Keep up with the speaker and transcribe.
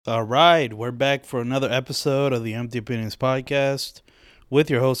All right, we're back for another episode of the Empty Opinions podcast with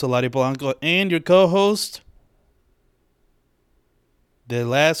your host Eladio Blanco and your co-host. The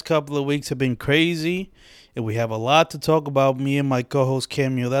last couple of weeks have been crazy, and we have a lot to talk about. Me and my co-host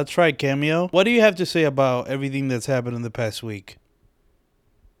Cameo. That's right, Cameo. What do you have to say about everything that's happened in the past week?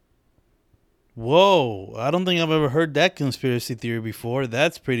 Whoa, I don't think I've ever heard that conspiracy theory before.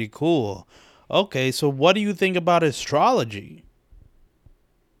 That's pretty cool. Okay, so what do you think about astrology?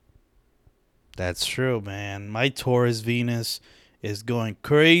 That's true, man. My Taurus Venus is going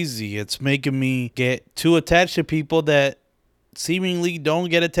crazy. It's making me get too attached to people that seemingly don't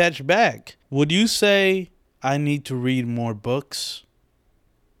get attached back. Would you say I need to read more books?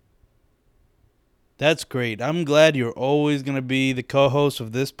 That's great. I'm glad you're always going to be the co host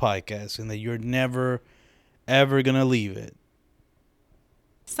of this podcast and that you're never, ever going to leave it.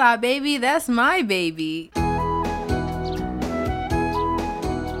 Stop, baby. That's my baby.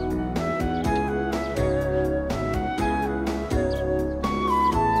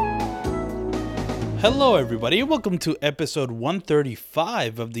 Hello, everybody, and welcome to episode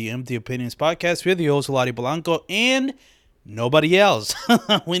 135 of the Empty Opinions podcast with your host, Eladio Blanco, and nobody else.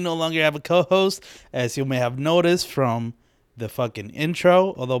 We no longer have a co-host, as you may have noticed from the fucking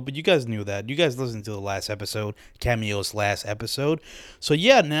intro. But you guys knew that. You guys listened to the last episode, Cameo's last episode. So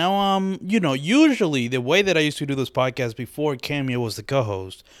yeah, now usually the way that I used to do this podcast before Cameo was the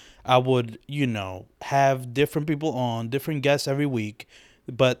co-host, I would have different people on, different guests every week.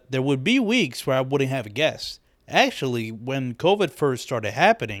 But there would be weeks where I wouldn't have a guest. Actually, when COVID first started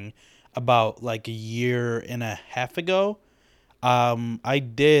happening, about like a year and a half ago, I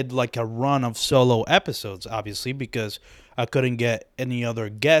did like a run of solo episodes, obviously, because I couldn't get any other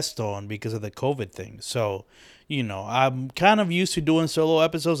guest on because of the COVID thing. So, I'm kind of used to doing solo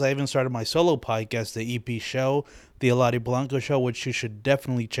episodes. I even started my solo podcast, the EP show, the Eladio Blanco show, which you should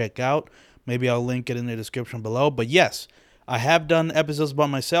definitely check out. Maybe I'll link it in the description below. But yes, I have done episodes by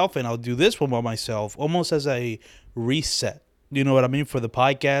myself, and I'll do this one by myself, almost as a reset. You know what I mean, for the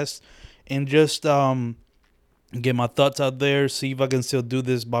podcast, and just get my thoughts out there. See if I can still do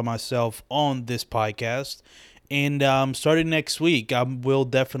this by myself on this podcast. And starting next week, I will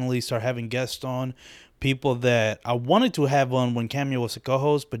definitely start having guests on, people that I wanted to have on when Cameo was a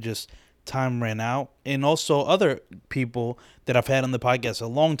co-host, but just time ran out, and also other people that I've had on the podcast a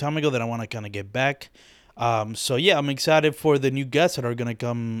long time ago that I want to kind of get back. So yeah, I'm excited for the new guests that are gonna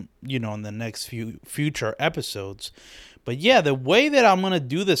come, in the next few future episodes. But yeah, the way that I'm gonna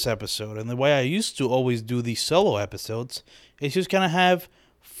do this episode and the way I used to always do these solo episodes is just kind of have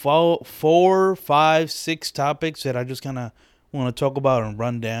four, five, six topics that I just kind of want to talk about and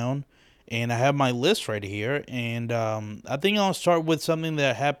run down. And I have my list right here, and I think I'll start with something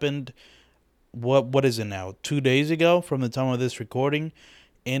that happened. What is it now? 2 days ago from the time of this recording,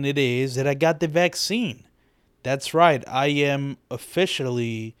 and it is that I got the vaccine. That's right. I am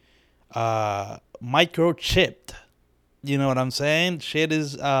officially microchipped. You know what I'm saying? Shit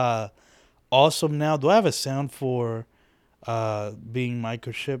is awesome now. Do I have a sound for being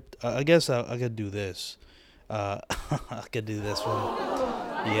microchipped? I guess I could do this. I could do this one.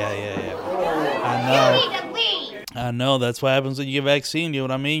 Yeah. I know. I know. That's what happens when you get vaccine. You know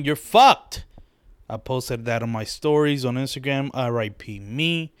what I mean? You're fucked. I posted that on my stories on Instagram. RIP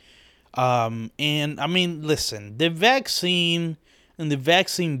me. And I mean, listen, the vaccine and the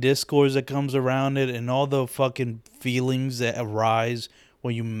vaccine discourse that comes around it and all the fucking feelings that arise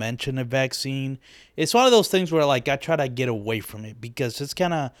when you mention a vaccine, it's one of those things where like I try to get away from it because it's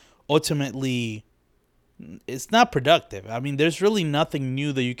kind of ultimately it's not productive. I mean, there's really nothing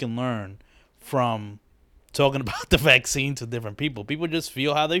new that you can learn from talking about the vaccine to different people. People just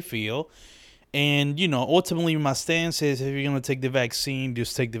feel how they feel. And, ultimately my stance is if you're going to take the vaccine,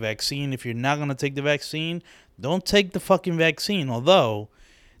 just take the vaccine. If you're not going to take the vaccine, don't take the fucking vaccine. Although,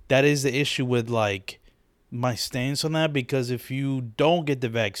 that is the issue with, like, my stance on that. Because if you don't get the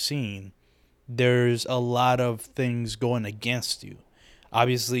vaccine, there's a lot of things going against you.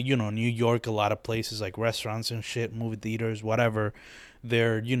 Obviously, New York, a lot of places like restaurants and shit, movie theaters, whatever,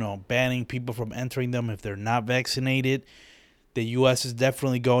 they're, banning people from entering them if they're not vaccinated. The U.S. is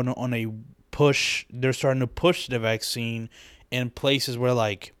definitely going on a push. They're starting to push the vaccine in places where,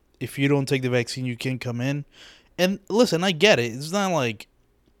 like, if you don't take the vaccine, you can't come in. And listen, I get it. It's not like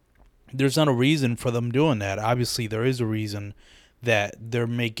there's not a reason for them doing that. Obviously, there is a reason that they're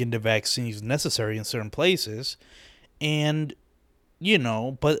making the vaccines necessary in certain places. And,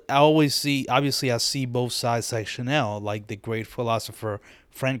 but I always see, obviously, I see both sides like Chanel, like the great philosopher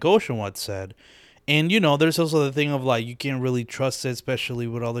Frank Ocean once said. And, there's also the thing of, like, you can't really trust it, especially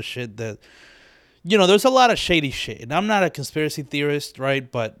with all the shit that, there's a lot of shady shit. And I'm not a conspiracy theorist,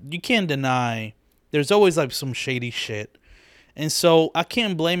 right? But you can't deny there's always like some shady shit. And so I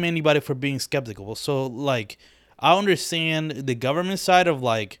can't blame anybody for being skeptical. So, like, I understand the government side of,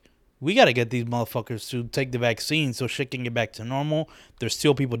 like, we got to get these motherfuckers to take the vaccine so shit can get back to normal. There's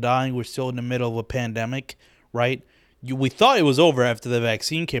still people dying. We're still in the middle of a pandemic, right? We thought it was over after the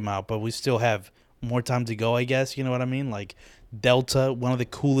vaccine came out, but we still have more time to go, I guess. You know what I mean? Like, Delta, one of the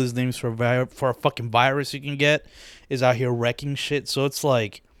coolest names for a fucking virus you can get, is out here wrecking shit. So it's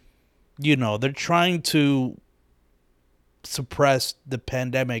like, they're trying to suppress the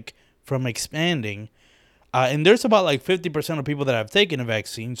pandemic from expanding. And there's about like 50% of people that have taken a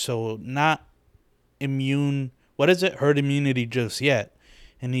vaccine, so not immune. What is it? Herd immunity just yet.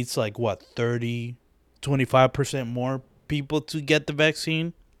 It needs like, what, 30, 25% more people to get the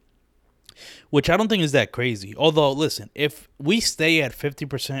vaccine, which I don't think is that crazy. Although, listen, if we stay at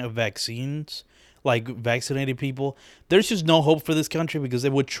 50% of vaccines, like vaccinated people, there's just no hope for this country, because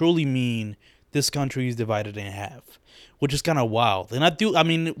it would truly mean this country is divided in half, which is kind of wild. And I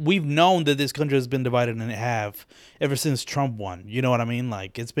mean, we've known that this country has been divided in half ever since Trump won. You know what I mean?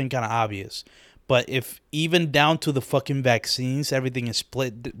 Like, it's been kind of obvious. But if even down to the fucking vaccines, everything is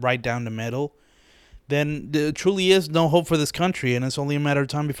split right down the middle, then there truly is no hope for this country, and it's only a matter of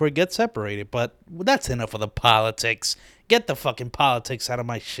time before it gets separated. But that's enough of the politics. Get the fucking politics out of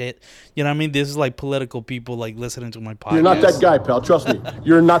my shit. You know what I mean? This is like political people like listening to my podcast. You're not that guy, pal. Trust me.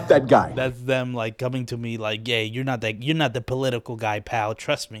 You're not that guy. That's them like coming to me like, "Yeah, you're not the political guy, pal.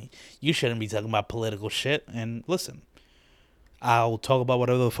 Trust me. You shouldn't be talking about political shit." And listen, I'll talk about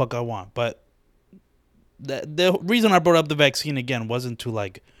whatever the fuck I want. But the reason I brought up the vaccine again wasn't to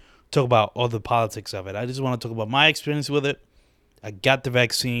like talk about all the politics of it. I just want to talk about my experience with it. I got the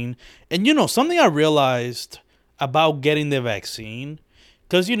vaccine. And, something I realized about getting the vaccine,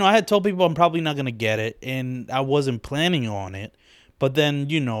 because, I had told people I'm probably not going to get it, and I wasn't planning on it. But then,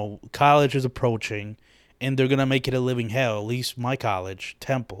 college is approaching, and they're going to make it a living hell. At least my college,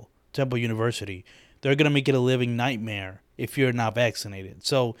 Temple University. They're going to make it a living nightmare if you're not vaccinated.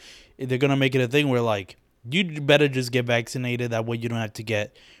 So they're going to make it a thing where, like, you better just get vaccinated. That way you don't have to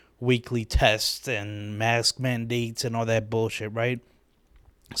get weekly tests and mask mandates and all that bullshit, right?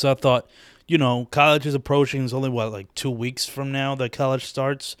 So I thought, college is approaching. It's only, like 2 weeks from now that college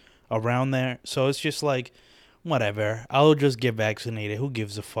starts, around there. So it's just like, whatever. I'll just get vaccinated. Who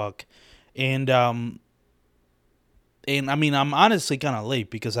gives a fuck? And I mean, I'm honestly kind of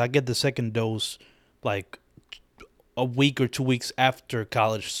late because I get the second dose like a week or 2 weeks after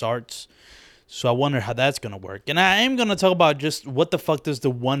college starts. So I wonder how that's going to work. And I am going to talk about just what the fuck does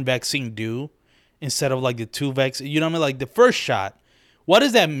the one vaccine do instead of like the two vaccines. You know what I mean? Like the first shot, what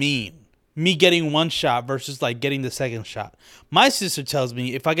does that mean? Me getting one shot versus like getting the second shot. My sister tells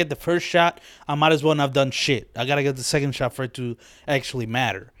me if I get the first shot, I might as well not have done shit. I got to get the second shot for it to actually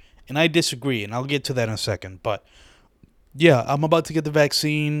matter. And I disagree, and I'll get to that in a second. But yeah, I'm about to get the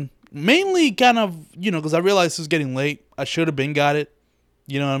vaccine. Mainly kind of, because I realized it's getting late. I should have been got it.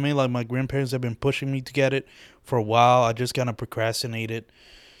 You know what I mean? Like, my grandparents have been pushing me to get it for a while. I just kind of procrastinated.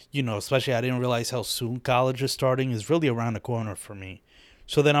 Especially I didn't realize how soon college is starting. It's really around the corner for me.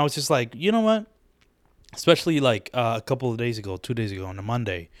 So then I was just like, you know what? Especially like a couple of days ago, 2 days ago on a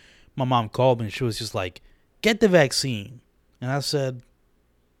Monday, my mom called me and she was just like, get the vaccine. And I said,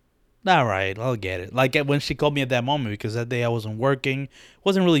 all right, I'll get it. Like when she called me at that moment, because that day I wasn't working,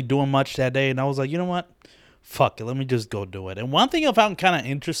 wasn't really doing much that day. And I was like, you know what? Fuck it, let me just go do it. And one thing I found kind of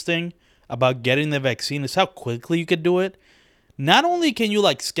interesting about getting the vaccine is how quickly you could do it. Not only can you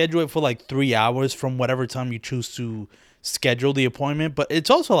like schedule it for like 3 hours from whatever time you choose to schedule the appointment, but it's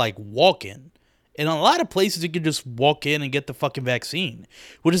also like walk-in. In a lot of places, you can just walk in and get the fucking vaccine,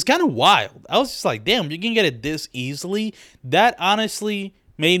 which is kind of wild. I was just like, damn, you can get it this easily. That honestly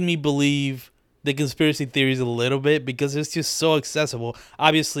made me believe the conspiracy theories a little bit, because it's just so accessible.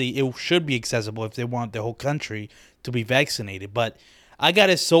 Obviously, it should be accessible if they want the whole country to be vaccinated. But I got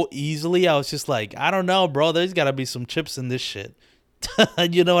it so easily, I was just like, I don't know, bro. There's got to be some chips in this shit.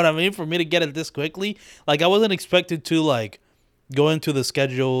 You know what I mean? For me to get it this quickly. Like, I wasn't expected to, like, go into the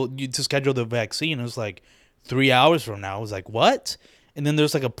schedule, to schedule the vaccine. It was like 3 hours from now. I was like, what? And then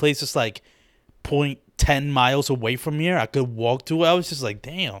there's, like, a place that's, like, 0.10 miles away from here. I could walk to it. I was just like,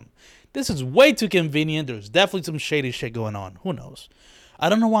 damn. This is way too convenient. There's definitely some shady shit going on. Who knows? I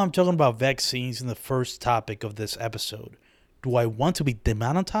don't know why I'm talking about vaccines in the first topic of this episode. Do I want to be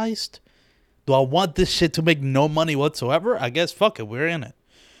demonetized? Do I want this shit to make no money whatsoever? I guess fuck it. We're in it.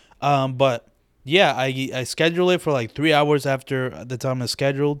 But yeah, I schedule it for like 3 hours after the time it's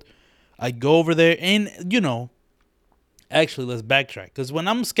scheduled. I go over there and, actually, let's backtrack. Because when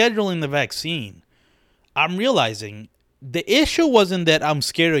I'm scheduling the vaccine, I'm realizing the issue wasn't that I'm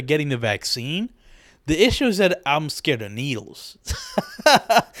scared of getting the vaccine. The issue is that I'm scared of needles.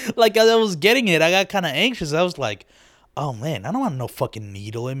 Like, as I was getting it, I got kind of anxious. I was like, oh man, I don't want no fucking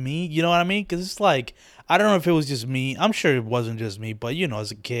needle in me. You know what I mean? Because it's like, I don't know if it was just me. I'm sure it wasn't just me, but you know,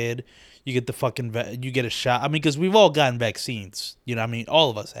 as a kid, you get the fucking, you get a shot. I mean, because we've all gotten vaccines. You know what I mean? All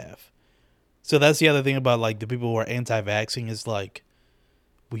of us have. So that's the other thing about like the people who are anti-vaxxing is like,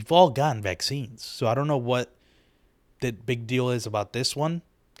 we've all gotten vaccines. So I don't know what the big deal is about this one.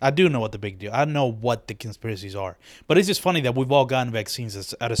 I do know what the big deal. I know what the conspiracies are. But it's just funny that we've all gotten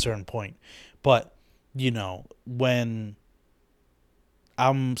vaccines at a certain point. But, you know, when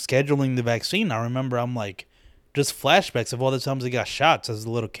I'm scheduling the vaccine, I remember I'm like, just flashbacks of all the times I got shots as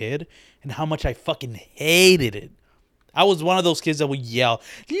a little kid and how much I fucking hated it. I was one of those kids that would yell,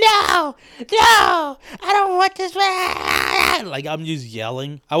 no, I don't want this. Like, I'm just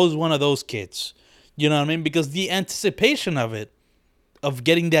yelling. I was one of those kids. You know what I mean? Because the anticipation of it, of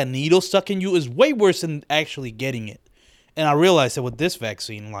getting that needle stuck in you, is way worse than actually getting it. And I realized that with this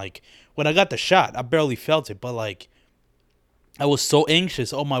vaccine, like, when I got the shot, I barely felt it. But, like, I was so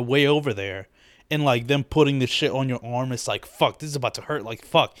anxious on my way over there. And, like, them putting the shit on your arm, it's like, fuck, this is about to hurt. Like,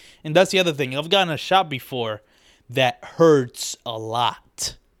 fuck. And that's the other thing. I've gotten a shot before that hurts a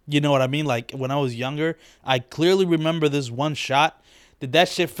lot. You know what I mean? Like, when I was younger, I clearly remember this one shot that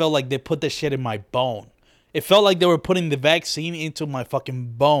shit felt like they put that shit in my bone. It felt like they were putting the vaccine into my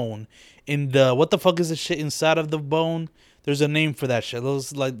fucking bone. In the, what the fuck is the shit inside of the bone? There's a name for that shit.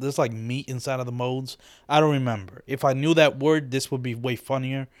 There's like meat inside of the molds. I don't remember. If I knew that word, this would be way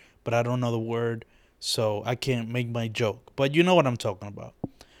funnier. But I don't know the word, so I can't make my joke. But you know what I'm talking about.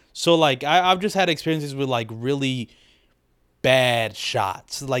 So, like, I've just had experiences with, like, really bad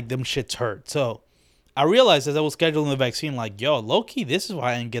shots. Like, them shits hurt. So, I realized as I was scheduling the vaccine, like, yo, low-key, this is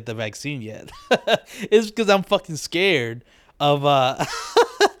why I didn't get the vaccine yet. It's because I'm fucking scared of,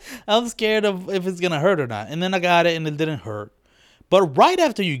 I'm scared of if it's going to hurt or not. And then I got it, and it didn't hurt. But right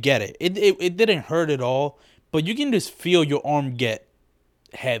after you get it, it didn't hurt at all. But you can just feel your arm get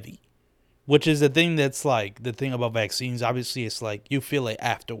heavy. Which is the thing that's like, the thing about vaccines, obviously, it's like, you feel it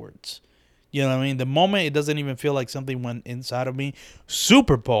afterwards. You know what I mean? The moment, it doesn't even feel like something went inside of me.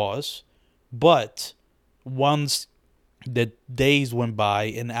 Super pause. But once the days went by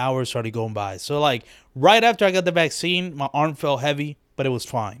and hours started going by. So, like, right after I got the vaccine, my arm felt heavy, but it was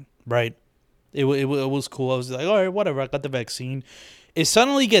fine, right? It was cool. I was like, all right, whatever, I got the vaccine. It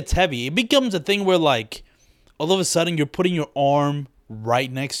suddenly gets heavy. It becomes a thing where, like, all of a sudden, you're putting your arm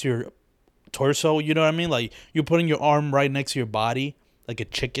right next to your torso, you know what I mean? Like, you're putting your arm right next to your body, like a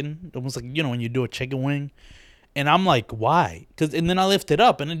chicken, almost like, you know, when you do a chicken wing. And I'm like, why? And then I lift it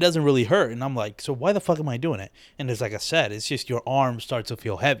up, and it doesn't really hurt. And I'm like, so why the fuck am I doing it? And it's like I said, it's just your arm starts to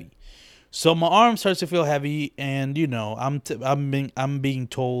feel heavy. So my arm starts to feel heavy, and you know, I'm being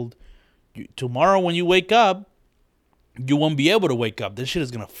told, tomorrow when you wake up, you won't be able to wake up. This shit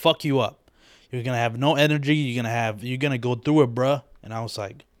is gonna fuck you up. You're gonna have no energy. You're gonna go through it, bruh. And I was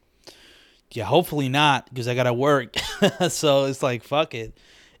like, yeah, hopefully not, because I gotta work. So it's like, fuck it.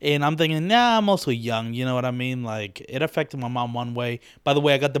 And I'm thinking, nah, I'm also young. You know what I mean? Like, it affected my mom one way. By the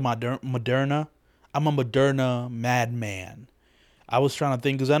way, I got the Moderna. I'm a Moderna madman. I was trying to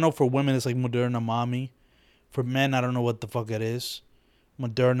think, because I know for women it's like Moderna mommy. For men, I don't know what the fuck it is.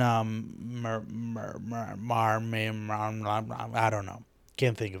 Moderna, I don't know.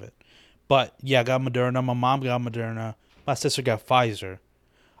 Can't think of it. But yeah, I got Moderna. My mom got Moderna. My sister got Pfizer.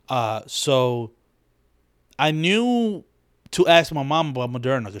 So I knew to ask my mom about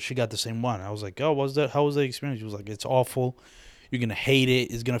Moderna because she got the same one. I was like, oh, how was the experience? She was like, it's awful. You're going to hate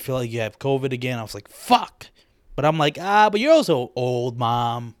it. It's going to feel like you have COVID again. I was like, fuck. But I'm like, but you're also old,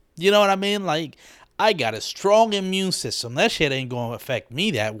 mom. You know what I mean? Like, I got a strong immune system. That shit ain't going to affect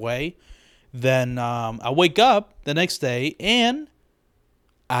me that way. Then I wake up the next day and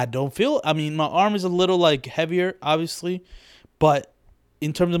I don't feel, my arm is a little like heavier, obviously. But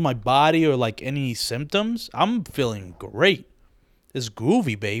in terms of my body or like any symptoms, I'm feeling great. It's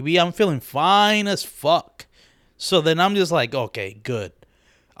groovy, baby. I'm feeling fine as fuck. So then I'm just like, okay, good.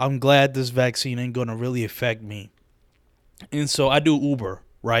 I'm glad this vaccine ain't going to really affect me. And so I do Uber,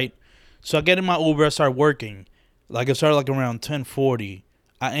 right? So I get in my Uber, I start working. Like, I started like around 10:40.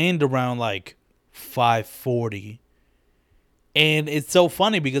 I end around like 5:40. And it's so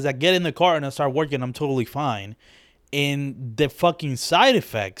funny because I get in the car and I start working. I'm totally fine. And the fucking side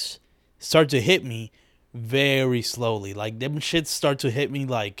effects start to hit me very slowly. Like, them shits start to hit me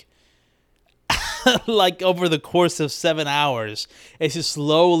like like over the course of 7 hours. It's just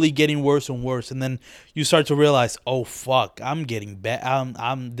slowly getting worse and worse, and then you start to realize, oh fuck, I'm getting bad.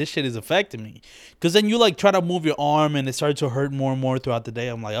 This shit is affecting me. Because then you like try to move your arm, and it starts to hurt more and more throughout the day.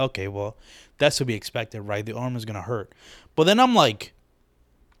 I'm like, okay, well, that's to be expected, right? The arm is gonna hurt. But then I'm like,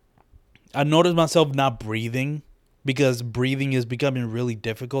 I notice myself not breathing because breathing is becoming really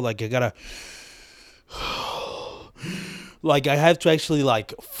difficult. Like I gotta. Like, I have to actually,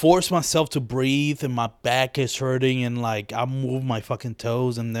 like, force myself to breathe, and my back is hurting, and, like, I move my fucking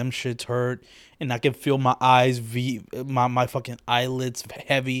toes, and them shits hurt, and I can feel my eyes, my fucking eyelids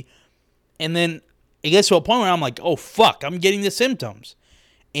heavy, and then it gets to a point where I'm like, oh, fuck, I'm getting the symptoms,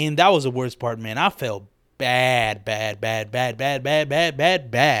 and that was the worst part, man. I felt bad.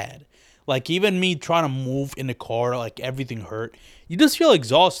 Like, even me trying to move in the car, like, everything hurt. You just feel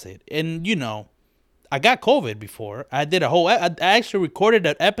exhausted, and, you know, I got COVID before. I actually recorded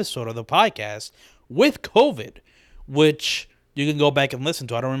an episode of the podcast with COVID, which you can go back and listen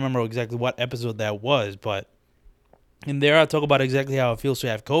to. I don't remember exactly what episode that was, but in there I talk about exactly how it feels to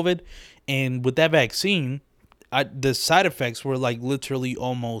have COVID. And with that vaccine, the side effects were like literally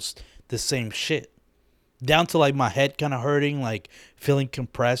almost the same shit. Down to like my head kind of hurting, like feeling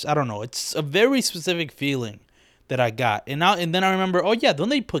compressed. I don't know. It's a very specific feeling that I got. And then I remember, oh yeah, don't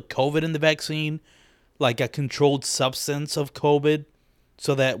they put COVID in the vaccine? Like a controlled substance of COVID,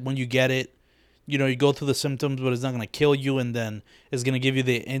 so that when you get it, you know, you go through the symptoms, but it's not going to kill you, and then it's going to give you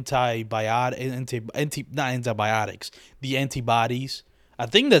the not antibiotics, the antibodies. I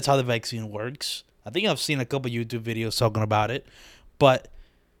think that's how the vaccine works. I think I've seen a couple YouTube videos talking about it, but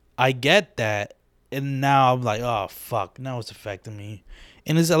I get that, and now I'm like, oh fuck, now it's affecting me,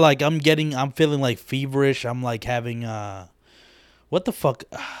 and it's like I'm feeling like feverish. I'm like having what the fuck.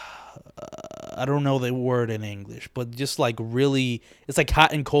 I don't know the word in English, but just like really, it's like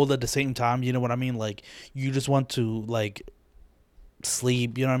hot and cold at the same time. You know what I mean? Like you just want to like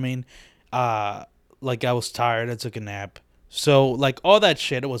sleep. You know what I mean? Like I was tired. I took a nap. So like all that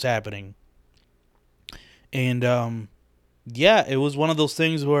shit was happening. And yeah, it was one of those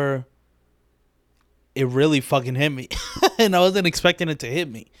things where it really fucking hit me. And I wasn't expecting it to hit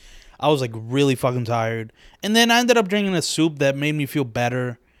me. I was like really fucking tired. And then I ended up drinking a soup that made me feel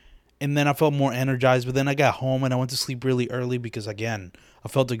better. And then I felt more energized. But then I got home and I went to sleep really early because, again, I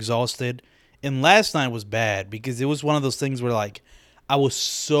felt exhausted. And last night was bad because it was one of those things where, like, I was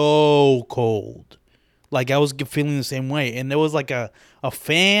so cold. Like, I was feeling the same way. And there was, like, a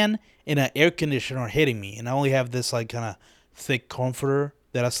fan and an air conditioner hitting me. And I only have this, like, kind of thick comforter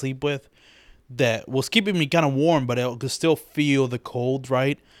that I sleep with that was keeping me kind of warm, but I could still feel the cold,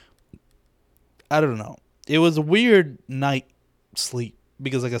 right? I don't know. It was a weird night sleep.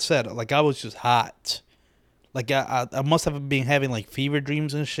 Because, like I said, like, I was just hot. Like, I must have been having, like, fever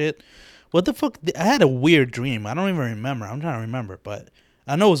dreams and shit. What the fuck? I had a weird dream. I don't even remember. I'm trying to remember. But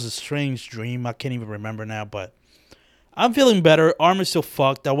I know it was a strange dream. I can't even remember now. But I'm feeling better. Arm is still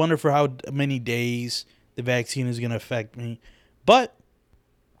fucked. I wonder for how many days the vaccine is going to affect me. But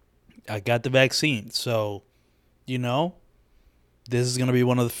I got the vaccine. So, you know, this is going to be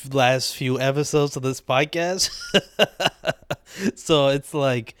one of the last few episodes of this podcast. So it's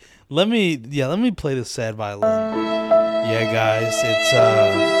like, let me play the sad violin. Yeah, guys, it's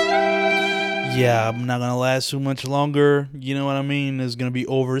I'm not gonna last too much longer. You know what I mean? It's gonna be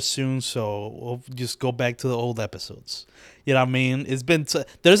over soon, so we'll just go back to the old episodes. You know what I mean? It's been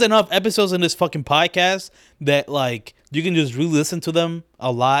there's enough episodes in this fucking podcast that like you can just re-listen to them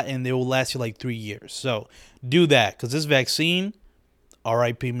a lot, and they will last you like 3 years. So do that, cause this vaccine,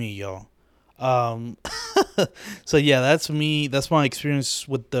 R.I.P. me, y'all. So yeah, that's me. That's my experience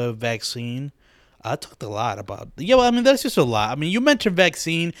with the vaccine. I talked a lot about. Yeah, well, I mean, that's just a lot. I mean, you mentioned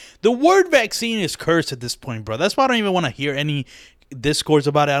vaccine. The word vaccine is cursed at this point, bro. That's why I don't even want to hear any discourse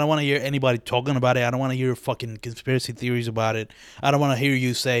about it. I don't want to hear anybody talking about it. I don't want to hear fucking conspiracy theories about it. I don't want to hear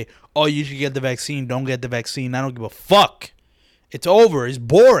you say, oh, you should get the vaccine. Don't get the vaccine. I don't give a fuck. It's over. It's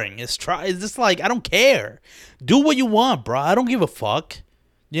boring. It's just like, I don't care. Do what you want, bro. I don't give a fuck.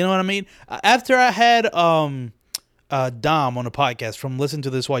 You know what I mean? After I had Dom on the podcast from Listen to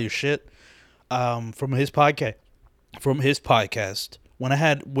This While You Shit, from his podcast,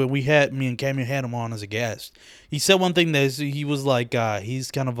 when we had me and Cammy had him on as a guest, he said one thing that he was like,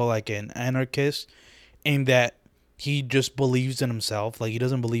 he's kind of like an anarchist, in that he just believes in himself. Like, he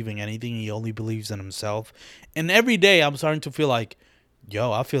doesn't believe in anything. He only believes in himself. And every day I'm starting to feel like,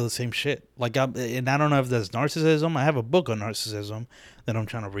 yo, I feel the same shit. Like, and I don't know if that's narcissism. I have a book on narcissism that I'm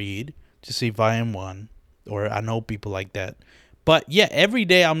trying to read to see if I am one, or I know people like that. But yeah, every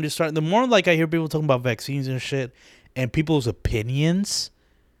day I'm just starting. The more like I hear people talking about vaccines and shit, and people's opinions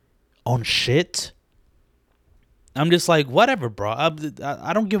on shit, I'm just like, whatever, bro.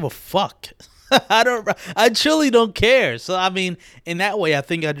 I don't give a fuck. I truly don't care. So I mean, in that way, I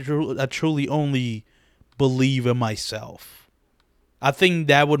think I truly only believe in myself. I think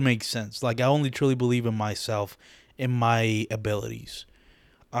that would make sense. Like, I only truly believe in myself, in my abilities.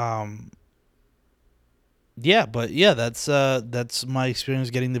 Yeah, but yeah, that's my experience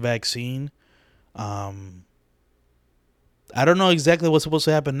getting the vaccine. I don't know exactly what's supposed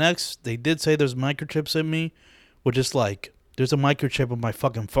to happen next. They did say there's microchips in me, which is like, there's a microchip in my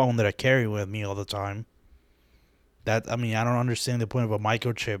fucking phone that I carry with me all the time. I don't understand the point of a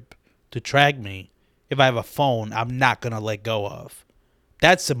microchip to track me. If I have a phone, I'm not going to let go of.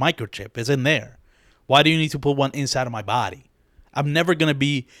 That's the microchip. It's in there. Why do you need to put one inside of my body? I'm never going to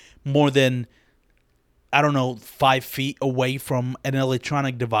be more than, 5 feet away from an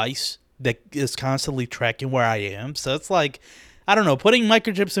electronic device that is constantly tracking where I am. So it's like, putting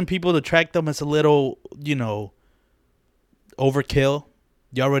microchips in people to track them is a little, overkill.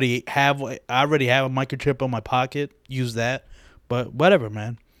 I already have a microchip on my pocket. Use that. But whatever,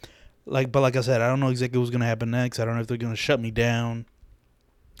 man. Like I said, I don't know exactly what's going to happen next. I don't know if they're going to shut me down.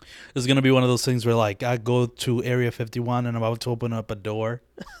 It's going to be one of those things where, like, I go to Area 51 and I'm about to open up a door.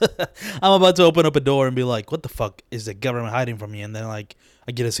 I'm about to open up a door and be like, what the fuck is the government hiding from me? And then, like,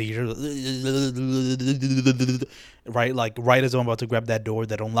 I get a seizure. Right? Like, right as I'm about to grab that door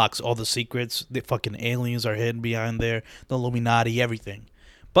that unlocks all the secrets, the fucking aliens are hidden behind there, the Illuminati, everything.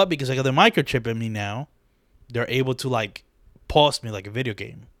 But because I got the microchip in me now, they're able to, like, pause me like a video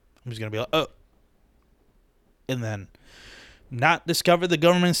game. I'm just going to be like, oh. And then not discover the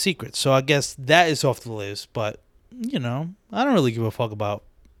government secrets. So I guess that is off the list. But, I don't really give a fuck about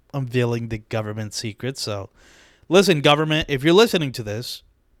unveiling the government secrets. So, listen, government, if you're listening to this,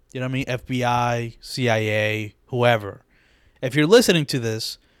 you know what I mean? FBI, CIA, whoever. If you're listening to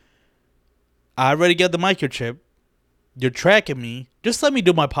this, I already got the microchip. You're tracking me. Just let me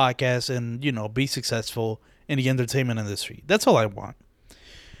do my podcast and, be successful in the entertainment industry. That's all I want.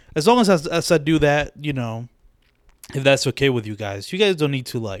 As long as I do that, if that's okay with you guys don't need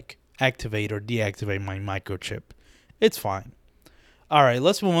to, like, activate or deactivate my microchip. It's fine. All right,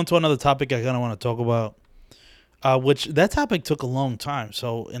 let's move on to another topic I kind of want to talk about, which that topic took a long time.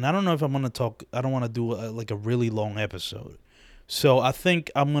 So, and I don't know if I'm going to talk, I don't want to do a really long episode. So I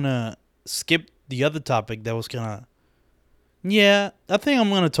think I'm going to skip the other topic that was kind of, I think I'm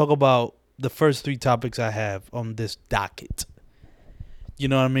going to talk about the first 3 topics I have on this docket. You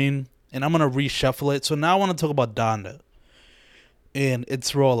know what I mean? And I'm going to reshuffle it. So now I want to talk about Donda and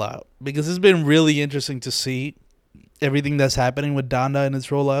its rollout, because it's been really interesting to see everything that's happening with Donda and its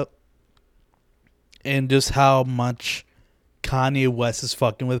rollout, and just how much Kanye West is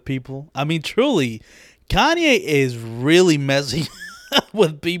fucking with people. I mean, truly, Kanye is really messing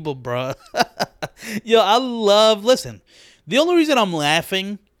with people, bro. Listen, the only reason I'm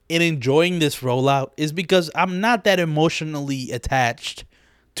laughing and enjoying this rollout is because I'm not that emotionally attached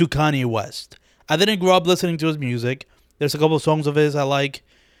to Kanye West. I didn't grow up listening to his music. There's a couple of songs of his I like.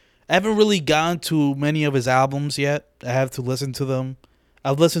 I haven't really gone to many of his albums yet. I have to listen to them.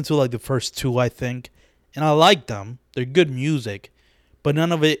 I've listened to, like, the first 2, I think, and I like them. They're good music, but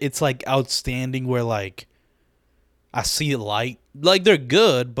none of it's like outstanding where, like, I see light. Like, they're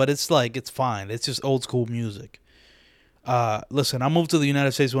good, but it's like, it's fine. It's just old school music. Listen, I moved to the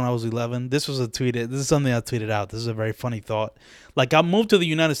United States when I was 11. This is something I tweeted out. This is a very funny thought. Like, I moved to the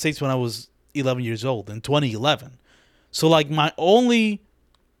United States when I was 11 years old in 2011. So, like, my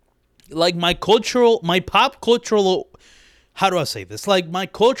pop cultural, how do I say this? Like, my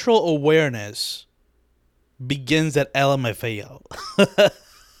cultural awareness begins at LMFAO.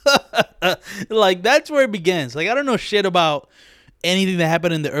 Like, that's where it begins. Like, I don't know shit about anything that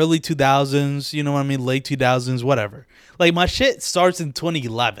happened in the early 2000s, you know what I mean? Late 2000s, whatever. Like, my shit starts in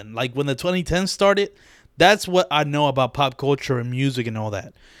 2011. Like, when the 2010s started, that's what I know about pop culture and music and all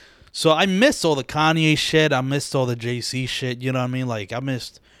that. So I missed all the Kanye shit. I missed all the JC shit, you know what I mean? Like, I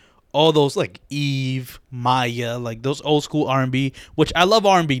missed all those, like, Eve, Maya, like, those old school R&B, which I love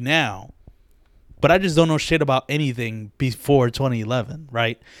R&B now, but I just don't know shit about anything before 2011,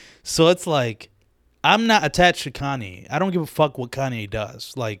 right? So it's like, I'm not attached to Kanye. I don't give a fuck what Kanye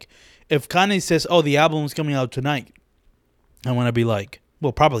does. Like, if Kanye says, oh, the album's coming out tonight, I'm going to be like,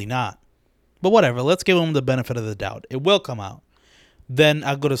 well, probably not. But whatever, let's give him the benefit of the doubt. It will come out. Then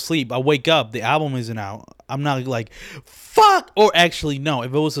I go to sleep. I wake up. The album isn't out. I'm not like, fuck. Or actually, no.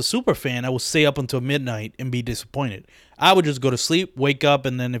 If it was a super fan, I would stay up until midnight and be disappointed. I would just go to sleep, wake up,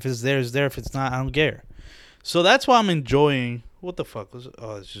 and then if it's there, it's there. If it's not, I don't care. So that's why I'm enjoying. What the fuck was it?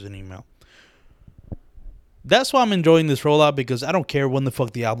 Oh, it's just an email. That's why I'm enjoying this rollout, because I don't care when the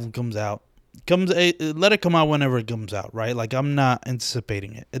fuck the album comes out. Let it come out whenever it comes out, right? Like, I'm not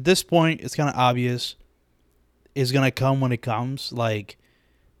anticipating it. At this point, it's kind of obvious it's going to come when it comes. Like,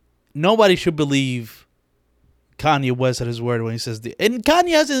 nobody should believe Kanye West at his word when he says and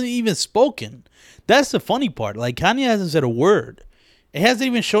Kanye hasn't even spoken. That's the funny part. Like, Kanye hasn't said a word. It hasn't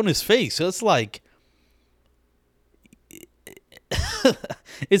even shown his face. So it's like,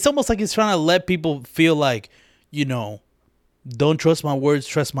 it's almost like he's trying to let people feel like, don't trust my words,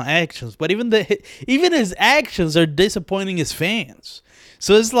 trust my actions. But even his actions are disappointing his fans.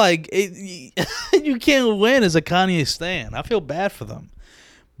 So it's like, you can't win as a Kanye stan. I feel bad for them.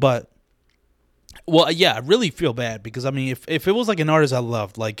 But, well, yeah, I really feel bad, because, I mean, if it was like an artist I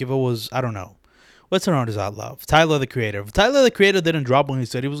loved, like if it was, I don't know, what's an artist I love? Tyler, the Creator. If Tyler, the Creator didn't drop when he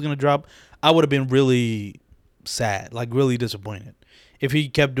said he was going to drop, I would have been really sad, like really disappointed if he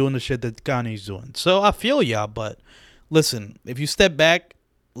kept doing the shit that Kanye's doing. So I feel y'all, but listen, if you step back,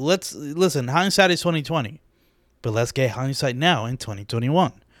 listen, hindsight is 2020, but let's get hindsight now in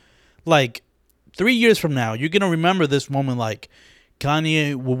 2021. Like 3 years from now, you're going to remember this moment like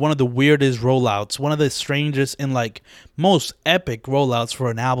Kanye with one of the weirdest rollouts, one of the strangest and like most epic rollouts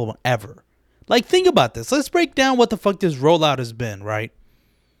for an album ever. Like, think about this. Let's break down what the fuck this rollout has been, right?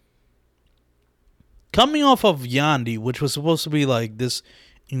 Coming off of Yandhi, which was supposed to be like this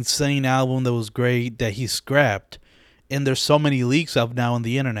insane album that was great, that he scrapped, and there's so many leaks of now on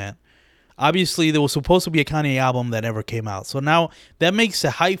the internet. Obviously, there was supposed to be a Kanye album that never came out. So now that makes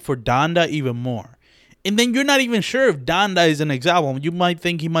the hype for Donda even more. And then you're not even sure if Donda is the next album. You might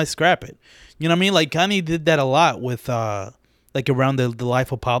think he might scrap it. You know what I mean? Like, Kanye did that a lot with, like, around the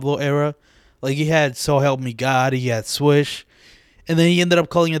Life of Pablo era. Like, he had So Help Me God, he had Swish. And then he ended up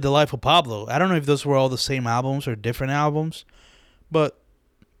calling it The Life of Pablo. I don't know if those were all the same albums or different albums. But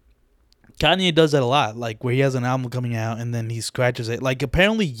Kanye does that a lot. Like, where he has an album coming out and then he scratches it. Like,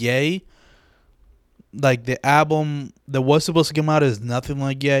 apparently, Ye, like, the album that was supposed to come out is nothing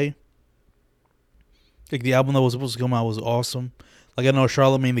like Ye. Like, the album that was supposed to come out was awesome. Like, I know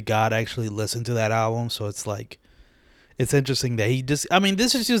Charlamagne the God actually listened to that album. So it's like, it's interesting that he just, I mean,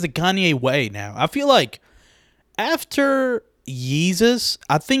 this is just the Kanye way now. I feel like after Yeezus,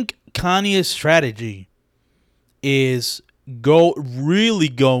 I think Kanye's strategy is really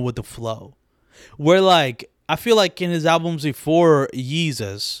going with the flow. Where, like, I feel like in his albums before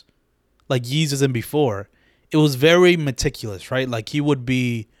Yeezus, like Yeezus and before, it was very meticulous, right? Like, he would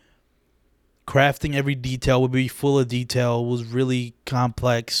be crafting every detail, would be full of detail, was really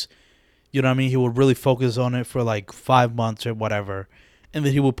complex. You know what I mean? He would really focus on it for like 5 months or whatever, and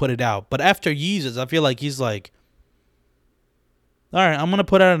then he would put it out. But after Yeezus, I feel like he's like, all right, I'm going to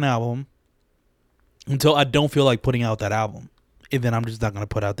put out an album until I don't feel like putting out that album. And then I'm just not going to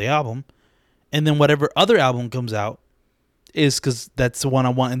put out the album. And then whatever other album comes out is because that's the one I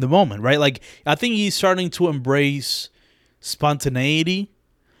want in the moment, right? Like, I think he's starting to embrace spontaneity,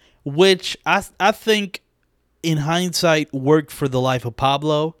 which I think in hindsight worked for The Life of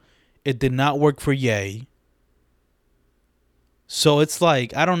Pablo. It did not work for Ye. So it's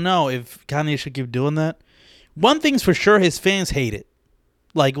like, I don't know if Kanye should keep doing that. One thing's for sure, his fans hate it.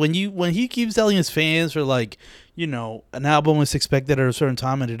 Like, when he keeps telling his fans, or like, an album is expected at a certain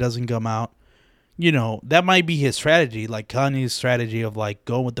time and it doesn't come out, that might be his strategy. Like Kanye's strategy of like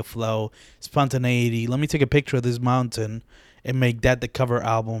going with the flow, spontaneity. Let me take a picture of this mountain and make that the cover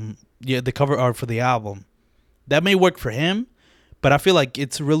album. Yeah, the cover art for the album. That may work for him, but I feel like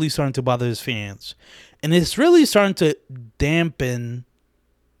it's really starting to bother his fans. And it's really starting to dampen.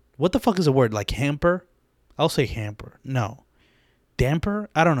 What the fuck is the word? Like hamper? I'll say hamper. No. Damper?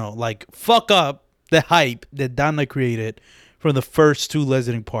 I don't know. Like, fuck up the hype that Donda created from the first two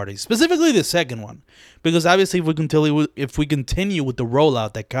listening parties. Specifically the second one. Because obviously if we continue with the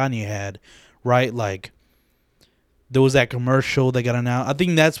rollout that Kanye had, right? Like, there was that commercial that got announced. I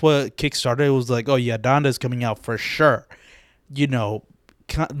think that's what kickstarted. It was like, oh yeah, Donda's coming out for sure.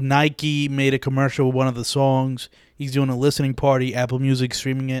 Nike made a commercial with one of the songs. He's doing a listening party, Apple Music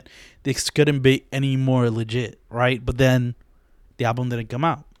streaming it. This couldn't be any more legit, right? But then the album didn't come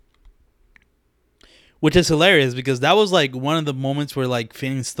out. Which is hilarious, because that was like one of the moments where like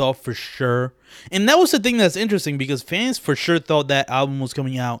fans thought for sure. And that was the thing that's interesting, because fans for sure thought that album was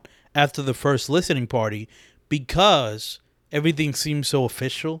coming out after the first listening party, because everything seemed so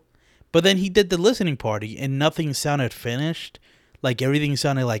official. But then he did the listening party and nothing sounded finished. Like, everything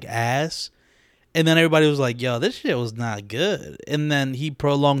sounded like ass. And then everybody was like, yo, this shit was not good. And then he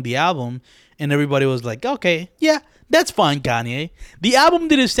prolonged the album and everybody was like, okay, yeah, that's fine, Kanye. The album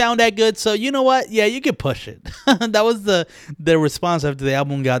didn't sound that good, so you know what? Yeah, you can push it. That was the response after the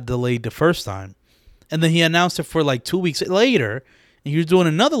album got delayed the first time. And then he announced it for like 2 weeks later. And he was doing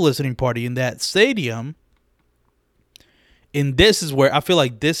another listening party in that stadium. And this is where I feel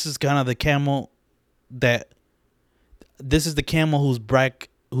like this is kind of the camel that... This is the camel whose back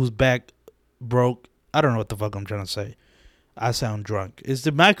broke. I don't know what the fuck I'm trying to say. I sound drunk. It's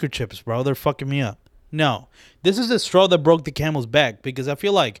the microchips, bro. They're fucking me up. No. This is the straw that broke the camel's back. Because I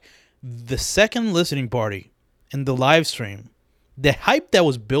feel like the second listening party in the live stream, the hype that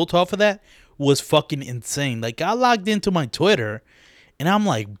was built off of that was fucking insane. Like, I logged into my Twitter, and I'm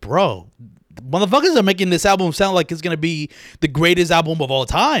like, bro, motherfuckers are making this album sound like it's gonna be the greatest album of all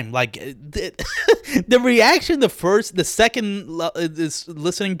time. Like, the reaction the second this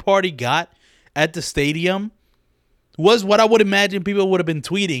listening party got at the stadium was what I would imagine people would have been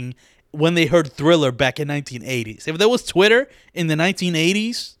tweeting when they heard Thriller back in 1980s. If there was Twitter in the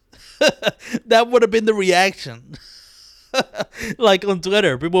 1980s, that would have been the reaction. Like on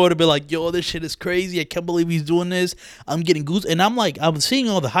Twitter, people would have been like, yo, this shit is crazy. I can't believe he's doing this. I'm getting goose. And I'm like, I'm seeing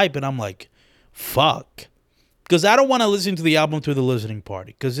all the hype and I'm like, fuck. Because I don't want to listen to the album through the listening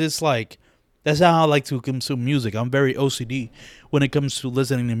party. Because it's like, that's how I like to consume music. I'm very OCD when it comes to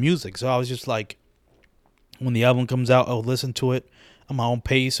listening to music. So I was just like, when the album comes out, I'll listen to it at my own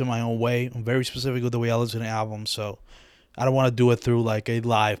pace, in my own way. I'm very specific with the way I listen to albums. So I don't want to do it through like a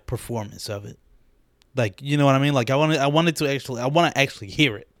live performance of it. Like, you know what I mean? Like, I want to actually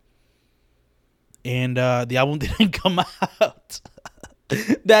hear it. And the album didn't come out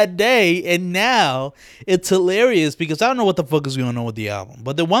that day. And now it's hilarious because I don't know what the fuck is going on with the album.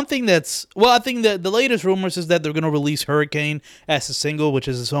 But the one thing I think that the latest rumors is that they're going to release Hurricane as a single, which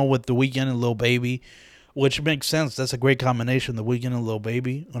is a song with The Weeknd and Lil Baby, which makes sense. That's a great combination, The Weeknd and Lil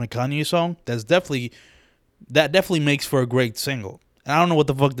Baby on a Kanye song. That definitely makes for a great single. I don't know what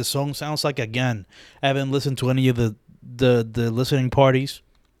the fuck the song sounds like. Again, I haven't listened to any of the listening parties.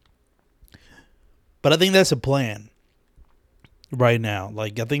 But I think that's a plan right now.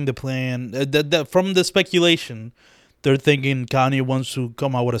 Like, I think the plan... from the speculation, they're thinking Kanye wants to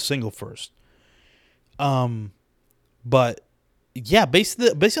come out with a single first. But, yeah, based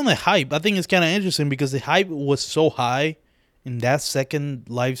on the hype, I think it's kind of interesting because the hype was so high in that second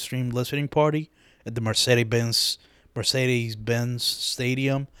live stream listening party at the Mercedes-Benz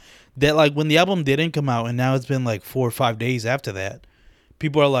Stadium, that like when the album didn't come out and now it's been like 4 or 5 days after that,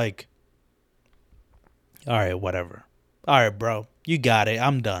 people are like, all right, whatever. All right, bro, you got it.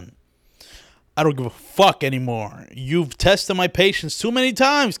 I'm done. I don't give a fuck anymore. You've tested my patience too many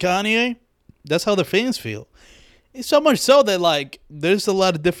times, Kanye. That's how the fans feel. It's so much so that like there's a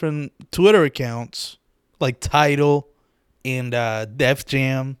lot of different Twitter accounts like Tidal and Def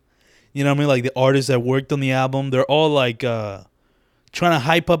Jam. You know what I mean? Like the artists that worked on the album, they're all like trying to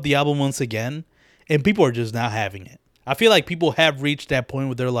hype up the album once again. And people are just not having it. I feel like people have reached that point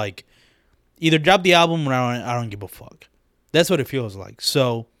where they're like, either drop the album or I don't give a fuck. That's what it feels like.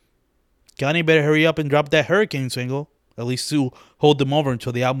 So Kanye better hurry up and drop that Hurricane single. At least to hold them over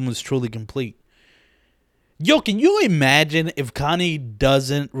until the album is truly complete. Yo, can you imagine if Kanye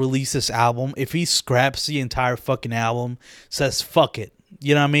doesn't release this album? If he scraps the entire fucking album, says fuck it.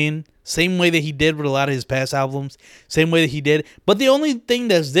 You know what I mean? Same way that he did with a lot of his past albums. Same way that he did. But the only thing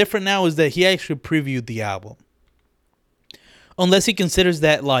that's different now is that he actually previewed the album. Unless he considers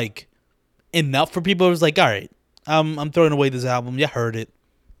that, like, enough for people. It was like, all right, I'm throwing away this album. You heard it.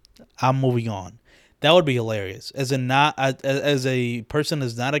 I'm moving on. That would be hilarious. As a person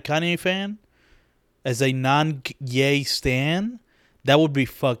that's not a Kanye fan, as a non-Ye stan, that would be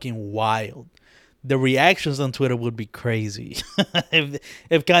fucking wild. The reactions on Twitter would be crazy.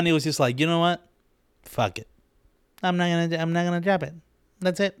 if Kanye was just like, you know what? Fuck it. I'm not gonna drop it.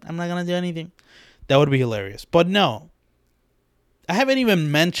 That's it. I'm not gonna do anything. That would be hilarious. But no. I haven't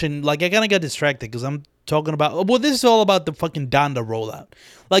even mentioned, like, I kind of got distracted because I'm talking about, well, this is all about the fucking Donda rollout.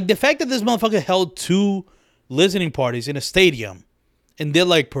 Like, the fact that this motherfucker held 2 listening parties in a stadium and did,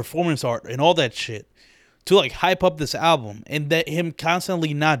 like, performance art and all that shit to, like, hype up this album, and that him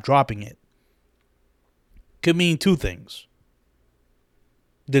constantly not dropping it could mean 2 things.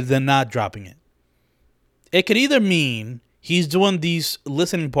 That they're not dropping it. It could either mean he's doing these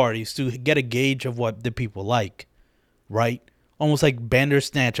listening parties to get a gauge of what the people like, right? Almost like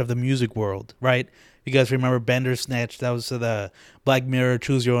Bandersnatch of the music world, right? You guys remember Bandersnatch? That was the Black Mirror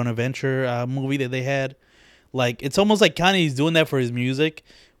Choose Your Own Adventure movie that they had. Like, it's almost like Kanye's doing that for his music,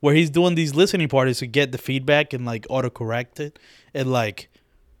 where he's doing these listening parties to get the feedback and, like, autocorrect it and, like,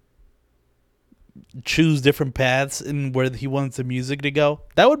 choose different paths in where he wants the music to go.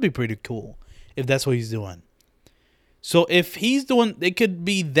 That would be pretty cool if that's what he's doing. So if he's doing, it could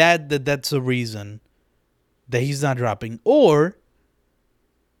be that's a reason that he's not dropping. Or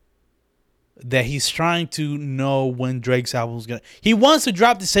that he's trying to know when Drake's album is gonna. He wants to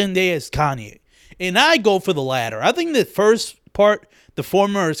drop the same day as Kanye, and I go for the latter. I think the first part, the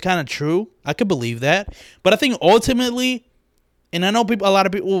former, is kind of true. I could believe that, but I think ultimately, and I know a lot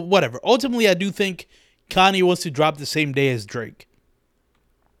of people, whatever. Ultimately, I do think Kanye wants to drop the same day as Drake.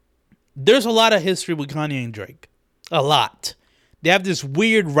 There's a lot of history with Kanye and Drake, a lot. They have this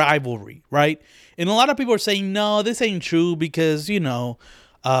weird rivalry, right? And a lot of people are saying, no, this ain't true because, you know,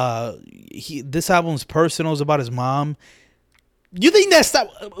 this album's personal. It's about his mom. You think that's not...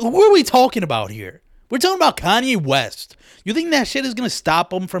 Who are we talking about here? We're talking about Kanye West. You think that shit is going to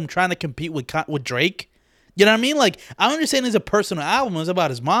stop him from trying to compete with Drake? You know what I mean? Like, I understand it's a personal album. It's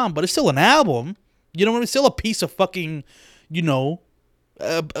about his mom, but it's still an album. You know what I mean? It's still a piece of fucking, you know,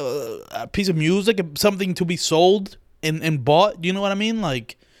 a piece of music, something to be sold and bought. You know what I mean?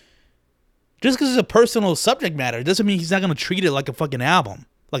 Like, just because it's a personal subject matter doesn't mean he's not going to treat it like a fucking album,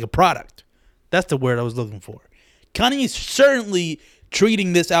 like a product. That's the word I was looking for. Kanye is certainly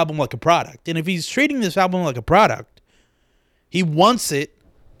treating this album like a product. And if he's treating this album like a product, he wants it,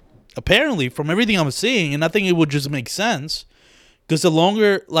 apparently, from everything I'm seeing, and I think it would just make sense. Because the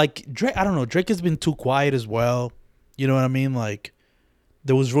longer, like, Drake, I don't know, Drake has been too quiet as well. You know what I mean? Like,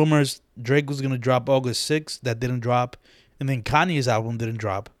 there was rumors Drake was going to drop August 6th. That didn't drop. And then Kanye's album didn't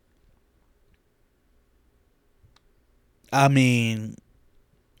drop. I mean,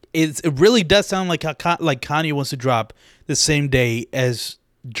 it really does sound like Kanye wants to drop the same day as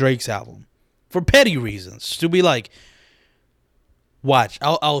Drake's album. For petty reasons. To be like, watch,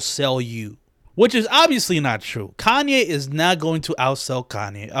 I'll sell you. Which is obviously not true. Kanye is not going to outsell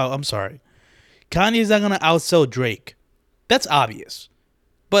Kanye. Oh, I'm sorry. Kanye is not going to outsell Drake. That's obvious.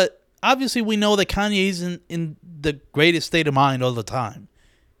 But obviously we know that Kanye isn't in the greatest state of mind all the time.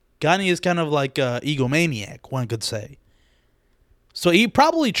 Kanye is kind of like an egomaniac, one could say. So he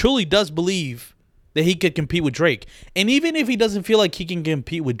probably truly does believe that he could compete with Drake. And even if he doesn't feel like he can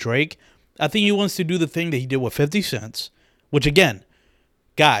compete with Drake, I think he wants to do the thing that he did with 50 Cent. Which again,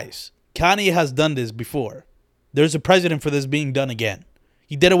 guys, Kanye has done this before. There's a precedent for this being done again.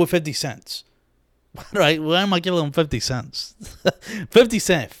 He did it with 50 Cent. Right? Why am I giving him 50 cents? 50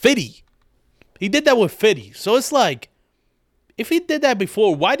 Cent. 50. He did that with 50. So it's like, if he did that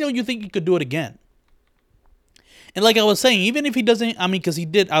before, why don't you think he could do it again? And like I was saying, even if he doesn't, I mean, because he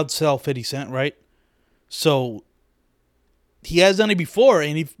did outsell 50 Cent, right? So he has done it before,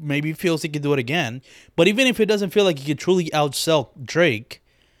 and he maybe feels he could do it again. But even if it doesn't feel like he could truly outsell Drake,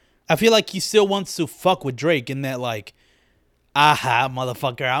 I feel like he still wants to fuck with Drake in that, like, aha,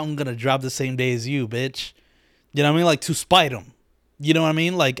 motherfucker, I'm going to drop the same day as you, bitch. You know what I mean? Like, to spite him. You know what I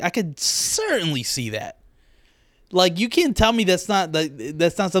mean? Like, I could certainly see that. Like, you can't tell me that's not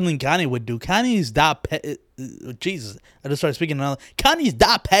something Kanye would do. Kanye's that petty. Jesus, I just started speaking another. Kanye's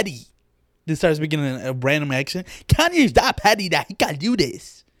that petty. Just started speaking in a random accent. Kanye's that petty that he can do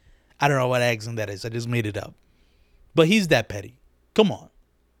this. I don't know what accent that is. I just made it up. But he's that petty. Come on.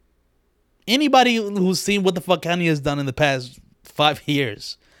 Anybody who's seen what the fuck Kanye has done in the past 5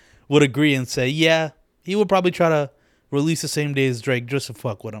 years would agree and say, yeah, he would probably try to release the same day as Drake just to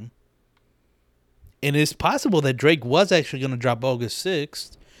fuck with him. And it's possible that Drake was actually going to drop August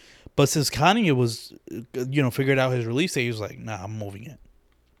 6th. But since Kanye was, figured out his release date, he was like, nah, I'm moving it.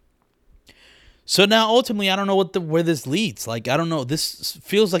 So now, ultimately, I don't know where this leads. Like, I don't know. This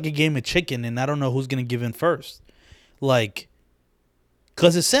feels like a game of chicken, and I don't know who's going to give in first. Like,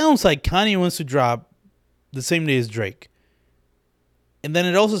 because it sounds like Kanye wants to drop the same day as Drake. And then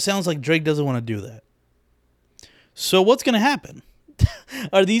it also sounds like Drake doesn't want to do that. So what's going to happen?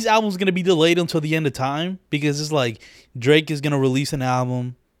 Are these albums going to be delayed until the end of time? Because it's like Drake is going to release an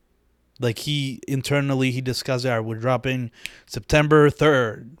album. Like he discussed, all right, we're dropping September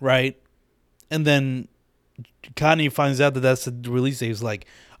 3rd, right? And then Kanye finds out that that's the release date. He's like,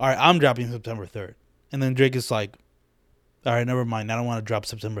 all right, I'm dropping September 3rd. And then Drake is like, all right, never mind. I don't want to drop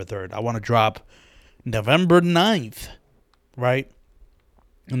September 3rd. I want to drop November 9th, right?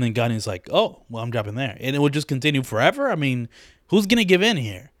 And then Kanye's like, oh, well, I'm dropping there. And it will just continue forever? I mean, who's going to give in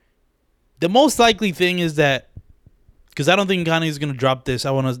here? The most likely thing is that, because I don't think Kanye's going to drop this.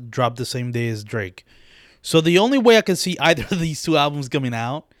 I want to drop the same day as Drake. So the only way I can see either of these two albums coming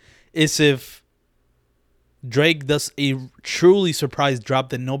out is if Drake does a truly surprise drop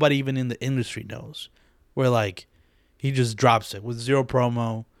that nobody even in the industry knows. Where, like, he just drops it with zero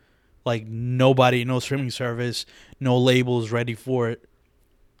promo. Like, nobody, no streaming service, no labels ready for it.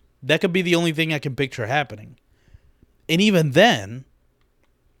 That could be the only thing I can picture happening. And even then,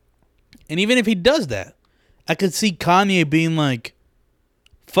 and even if he does that, I could see Kanye being like,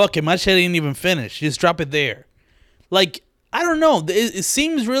 fuck it, my shit ain't even finished. Just drop it there. Like, I don't know. It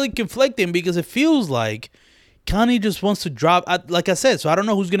seems really conflicting because it feels like Kanye just wants to drop. Like I said, so I don't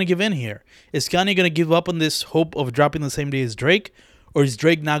know who's gonna give in here. Is Kanye gonna give up on this hope of dropping the same day as Drake, or is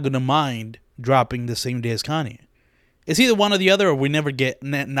Drake not gonna mind dropping the same day as Kanye? It's either one or the other, or we never get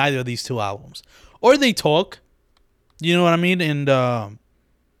neither of these two albums, or they talk. You know what I mean? And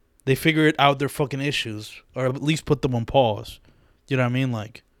they figure out their fucking issues, or at least put them on pause. You know what I mean?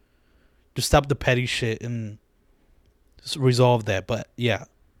 Like, just stop the petty shit and just resolve that. But yeah,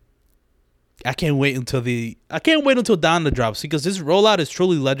 I can't wait until Donda drops, because this rollout is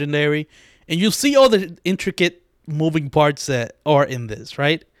truly legendary, and you'll see all the intricate moving parts that are in this.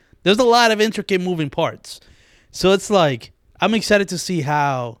 Right? There's a lot of intricate moving parts, so it's like I'm excited to see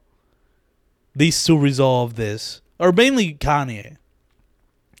how these two resolve this, or mainly Kanye.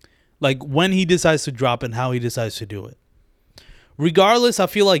 Like when he decides to drop and how he decides to do it. Regardless, I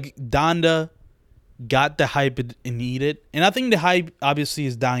feel like Donda got the hype it needed. And I think the hype obviously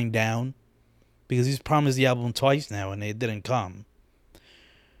is dying down, because he's promised the album twice now and it didn't come.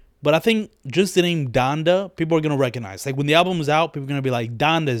 But I think just the name Donda, people are going to recognize. Like when the album is out, people are going to be like,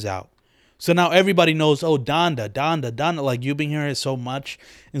 Donda's out. So now everybody knows, oh, Donda. Like you've been hearing it so much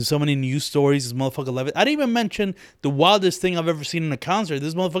in so many news stories. This motherfucker levitating. I didn't even mention the wildest thing I've ever seen in a concert.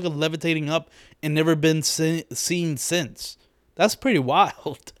 This motherfucker levitating up and never been seen since. That's pretty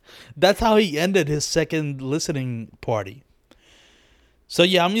wild. That's how he ended his second listening party. So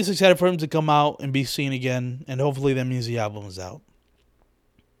yeah, I'm just excited for him to come out and be seen again. And hopefully that means the album is out.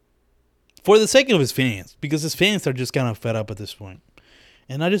 For the sake of his fans. Because his fans are just kind of fed up at this point.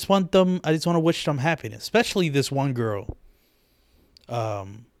 And I just want to wish them happiness. Especially this one girl who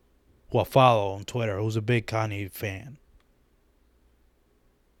I follow on Twitter, who's a big Kanye fan.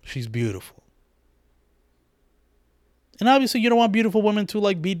 She's beautiful. And obviously you don't want beautiful women to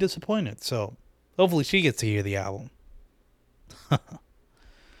like be disappointed. So hopefully she gets to hear the album.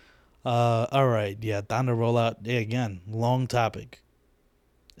 Alright, yeah, Donda rollout. Yeah, again, long topic.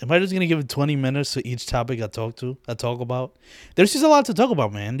 Am I just gonna give it 20 minutes to each topic I talk about? There's just a lot to talk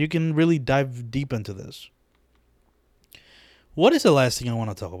about, man. You can really dive deep into this. What is the last thing I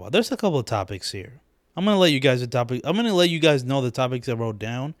want to talk about? There's a couple of topics here. I'm gonna let you guys know the topics I wrote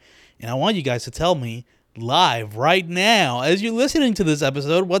down, and I want you guys to tell me live right now, as you're listening to this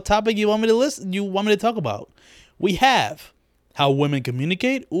episode, what topic you want me to talk about. We have how women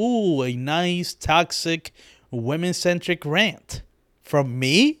communicate. Ooh, a nice toxic women-centric rant. From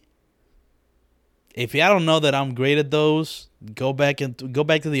me, if y'all don't know that I'm great at those, go back to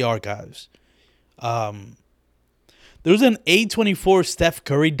the archives. There's an A24 Steph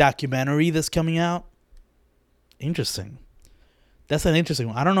Curry documentary that's coming out. Interesting. That's an interesting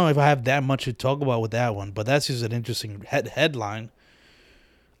one. I don't know if I have that much to talk about with that one, but that's just an interesting headline.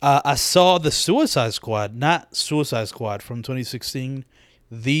 I saw the Suicide Squad, not Suicide Squad from 2016,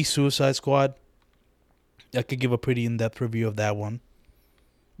 The Suicide Squad. I could give a pretty in-depth review of that one.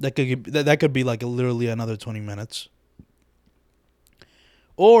 That could be like literally another 20 minutes.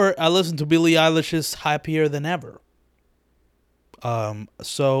 Or I listened to Billie Eilish's Happier Than Ever.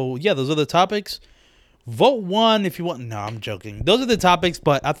 So yeah, those are the topics. Vote one if you want. No, I'm joking. Those are the topics,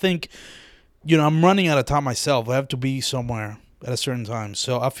 but I think, I'm running out of time myself. I have to be somewhere at a certain time.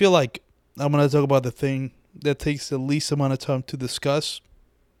 So I feel like I'm going to talk about the thing that takes the least amount of time to discuss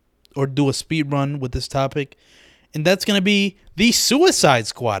or do a speed run with this topic. And that's going to be The Suicide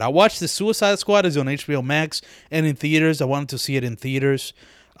Squad. I watched The Suicide Squad. It's on HBO Max and in theaters. I wanted to see it in theaters.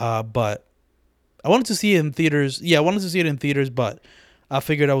 But I wanted to see it in theaters. Yeah, I wanted to see it in theaters, but I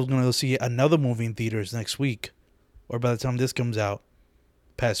figured I was going to go see another movie in theaters next week. Or by the time this comes out,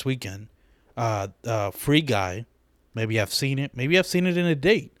 past weekend. Free Guy. Maybe I've seen it. Maybe I've seen it in a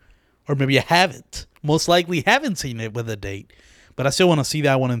date. Or maybe I haven't. Most likely haven't seen it with a date. But I still want to see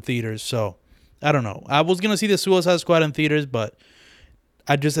that one in theaters, so I don't know. I was going to see The Suicide Squad in theaters, but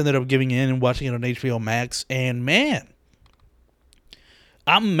I just ended up giving in and watching it on HBO Max. And man,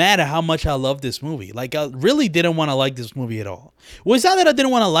 I'm mad at how much I love this movie. Like, I really didn't want to like this movie at all. Well, it's not that I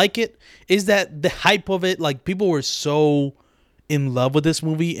didn't want to like it. It's that the hype of it, like, people were so in love with this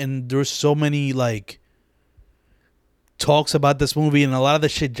movie, and there's so many, like, talks about this movie, and a lot of the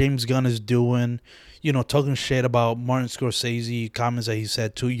shit James Gunn is doing, talking shit about Martin Scorsese, comments that he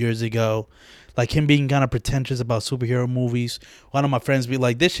said 2 years ago, like him being kind of pretentious about superhero movies. One of my friends be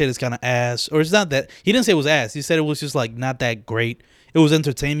like, this shit is kind of ass. Or it's not that. He didn't say it was ass. He said it was just like not that great. It was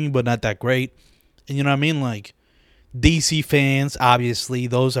entertaining, but not that great. And you know what I mean? Like, DC fans, obviously,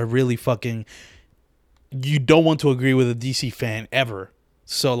 those are really fucking... You don't want to agree with a DC fan ever.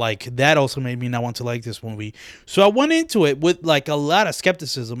 So like that also made me not want to like this movie. So I went into it with like a lot of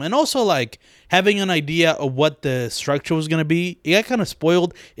skepticism and also like having an idea of what the structure was gonna be. It got kind of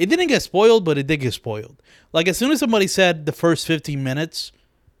spoiled. It didn't get spoiled, but it did get spoiled. Like as soon as somebody said the first 15 minutes,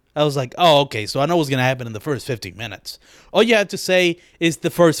 I was like, oh, okay, so I know what's gonna happen in the first 15 minutes. All you have to say is the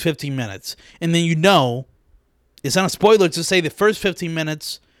first 15 minutes. And then you know it's not a spoiler to say the first 15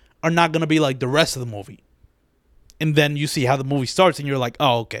 minutes are not gonna be like the rest of the movie. And then you see how the movie starts and you're like,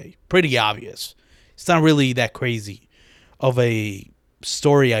 oh, okay, pretty obvious. It's not really that crazy of a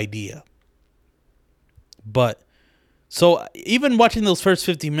story idea. But, so even watching those first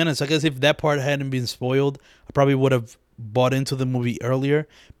 15 minutes, I guess if that part hadn't been spoiled, I probably would have bought into the movie earlier.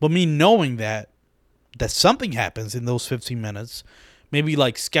 But me knowing that something happens in those 15 minutes, maybe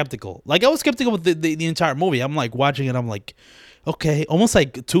like skeptical. Like I was skeptical with the entire movie. I'm like watching it, I'm like, okay, almost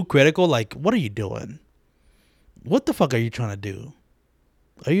like too critical. Like, what are you doing? What the fuck are you trying to do?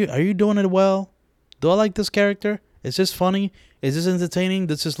 Are you doing it well? Do I like this character? Is this funny? Is this entertaining?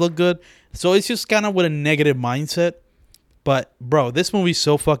 Does this look good? So it's just kind of with a negative mindset. But bro, this movie's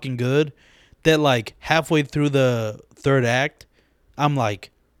so fucking good that like halfway through the third act, I'm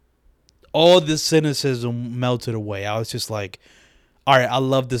like, all this cynicism melted away. I was just like, all right, I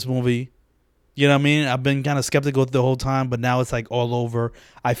love this movie. You know what I mean? I've been kind of skeptical the whole time, but now it's like all over.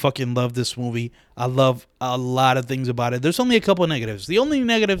 I fucking love this movie. I love a lot of things about it. There's only a couple of negatives. The only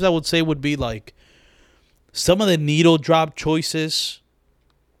negatives I would say would be like some of the needle drop choices.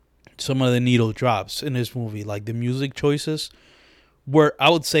 Some of the needle drops in this movie, like the music choices, were I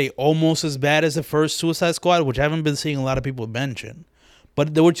would say almost as bad as the first Suicide Squad, which I haven't been seeing a lot of people mention.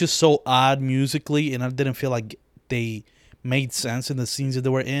 But they were just so odd musically, and I didn't feel like they made sense in the scenes that they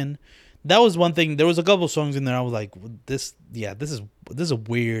were in. That was one thing. There was a couple songs in there. I was like, this is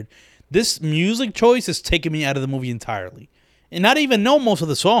weird. This music choice is taking me out of the movie entirely, and not even know most of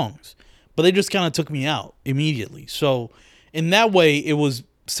the songs, but they just kind of took me out immediately. So in that way, it was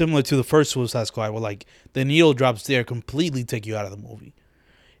similar to the first Suicide Squad, where like the needle drops there completely take you out of the movie.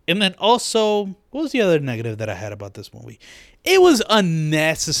 And then also, what was the other negative that I had about this movie? It was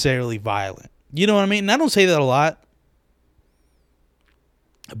unnecessarily violent. You know what I mean? And I don't say that a lot.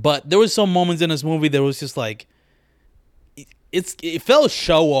 But there was some moments in this movie that was just like, it felt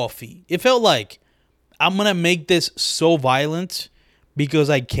show-offy. It felt like, I'm going to make this so violent because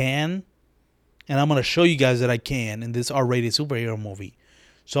I can. And I'm going to show you guys that I can in this R-rated superhero movie.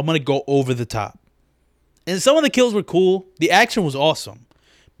 So I'm going to go over the top. And some of the kills were cool. The action was awesome.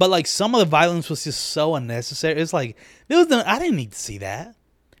 But like some of the violence was just so unnecessary. It's like, I didn't need to see that.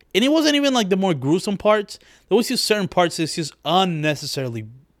 And it wasn't even like the more gruesome parts. There was just certain parts that's just unnecessarily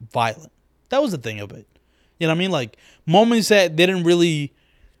violent. That was the thing of it. You know what I mean? Like moments that didn't really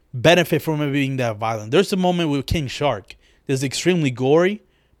benefit from it being that violent. There's a moment with King Shark that's extremely gory,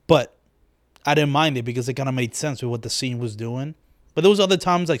 but I didn't mind it because it kind of made sense with what the scene was doing. But there was other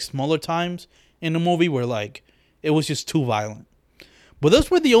times, like smaller times in the movie, where like it was just too violent. But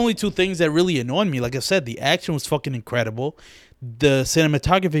those were the only two things that really annoyed me. Like I said, the action was fucking incredible. The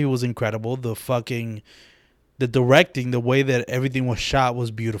cinematography was incredible. The directing, the way that everything was shot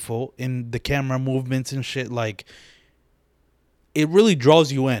was beautiful. And the camera movements and shit, like, it really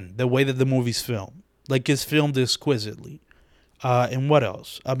draws you in, the way that the movie's filmed. Like, it's filmed exquisitely. And what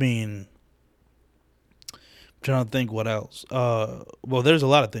else? I mean, I'm trying to think what else. Well, there's a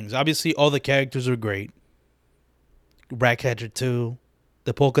lot of things. Obviously, all the characters are great. Ratcatcher 2.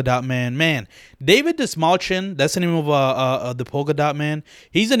 The Polka Dot Man. Man, David Dastmalchian, that's the name of the Polka Dot Man.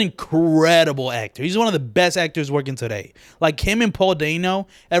 He's an incredible actor. He's one of the best actors working today. Like him and Paul Dano,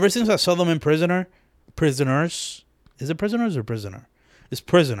 ever since I saw them in Prisoners. Is it Prisoners or Prisoner? It's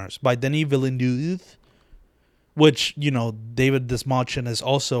Prisoners by Denis Villeneuve, which, you know, David Dastmalchian is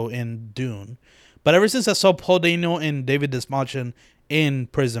also in Dune. But ever since I saw Paul Dano and David Dastmalchian in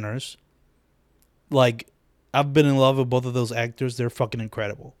Prisoners, like, I've been in love with both of those actors. They're fucking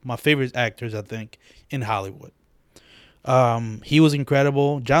incredible. My favorite actors, I think, in Hollywood. He was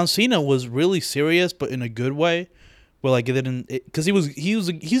incredible. John Cena was really serious, but in a good way. Where like it didn't, because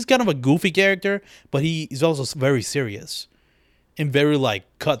he's kind of a goofy character, but he's also very serious and very like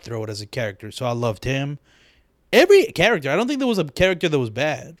cutthroat as a character. So I loved him. Every character. I don't think there was a character that was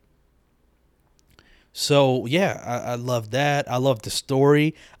bad. So yeah, I love that. I love the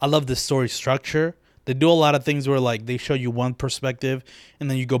story. I love the story structure. They do a lot of things where like they show you one perspective and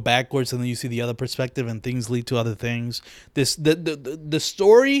then you go backwards and then you see the other perspective and things lead to other things. The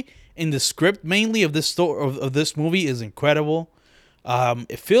story and the script mainly of this of this movie is incredible.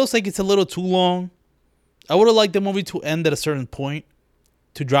 It feels like it's a little too long. I would have liked the movie to end at a certain point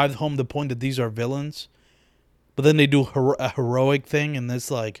to drive home the point that these are villains. but then they do a heroic thing, and it's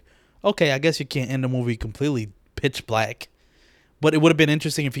like, okay, I guess you can't end the movie completely pitch black. But it would have been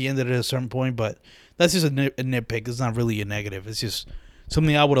interesting if he ended it at a certain point, but that's just a nitpick. It's not really a negative. It's just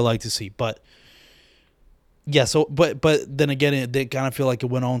something I would have liked to see. But yeah, so but then again, it did kind of feel like it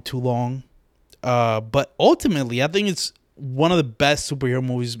went on too long. But ultimately, I think it's one of the best superhero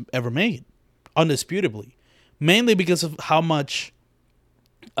movies ever made, undisputably. Mainly because of how much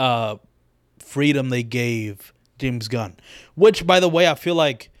freedom they gave James Gunn. Which, by the way, I feel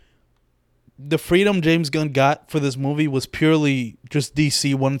like the freedom James Gunn got for this movie was purely just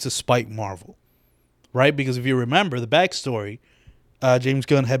DC wanted to spite Marvel. Right? Because if you remember the backstory, James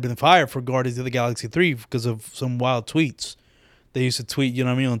Gunn had been fired for Guardians of the Galaxy 3 because of some wild tweets. They used to tweet, you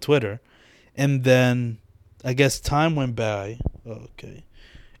know what I mean, on Twitter. And then I guess time went by. Okay.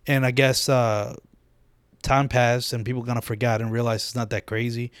 And I guess time passed and people kind of forgot and realized it's not that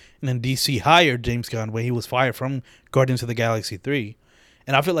crazy. And then DC hired James Gunn when he was fired from Guardians of the Galaxy 3.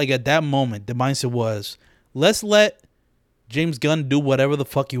 And I feel like at that moment, the mindset was, let's let James Gunn do whatever the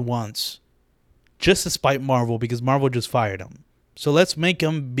fuck he wants just to spite Marvel because Marvel just fired him. So let's make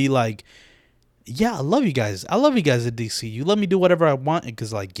him be like, yeah, I love you guys. I love you guys at DC. You let me do whatever I want.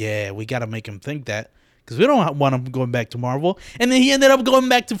 Because like, yeah, we got to make him think that. Because we don't want him going back to Marvel. And then he ended up going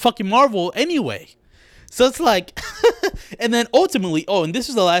back to fucking Marvel anyway. So it's like, and then ultimately, and this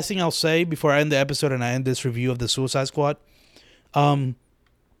is the last thing I'll say before I end the episode and I end this review of the Suicide Squad.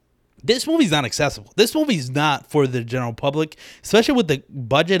 This movie's not accessible. This movie's not for the general public, especially with the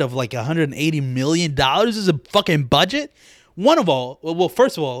budget of like $180 million. This is a fucking budget. First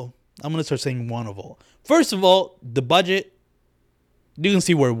of all, I'm going to start saying one of all. First of all, the budget, you can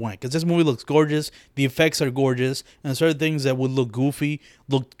see where it went because this movie looks gorgeous. The effects are gorgeous. And certain things that would look goofy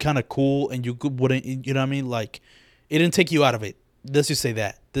look kind of cool and wouldn't, you know what I mean? Like, it didn't take you out of it. Let's just say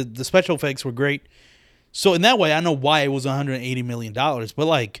that. The special effects were great. So in that way, I know why it was $180 million. But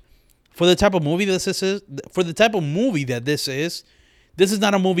like, for the type of movie that this is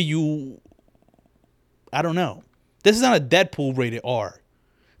not a movie I don't know. This is not a Deadpool rated R.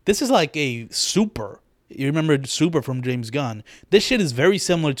 This is like a Super. You remember Super from James Gunn. This shit is very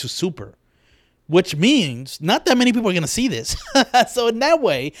similar to Super, which means not that many people are going to see this. So in that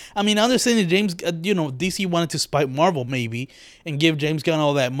way, I mean, I understand that DC wanted to spite Marvel maybe and give James Gunn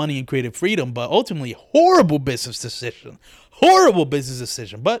all that money and creative freedom, but ultimately horrible business decision,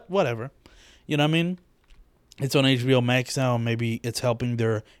 but whatever. You know what I mean? It's on HBO Max now. Maybe it's helping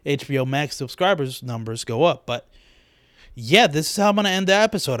their HBO Max subscribers numbers go up, but yeah, this is how I'm going to end the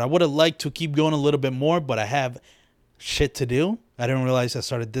episode. I would have liked to keep going a little bit more, but I have shit to do. I didn't realize I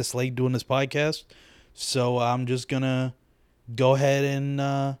started this late doing this podcast. So I'm just going to go ahead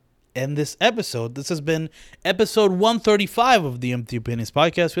and end this episode. This has been episode 135 of the Empty Opinions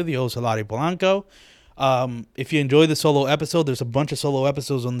podcast with your host, Hilary Polanco. If you enjoyed the solo episode, there's a bunch of solo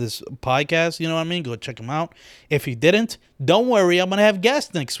episodes on this podcast. You know what I mean? Go check them out. If you didn't, don't worry. I'm going to have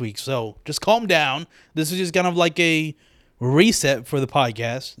guests next week. So just calm down. This is just kind of like a reset for the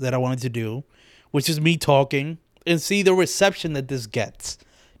podcast that I wanted to do, which is me talking and see the reception that this gets.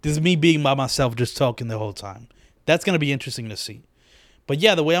 This is me being by myself just talking the whole time. That's going to be interesting to see. But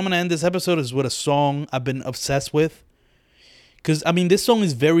yeah, the way I'm going to end this episode is with a song I've been obsessed with. Because, I mean, this song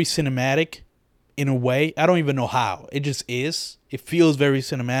is very cinematic in a way. I don't even know how. It just is. It feels very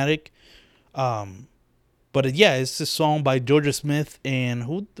cinematic. But yeah, it's this song by Georgia Smith and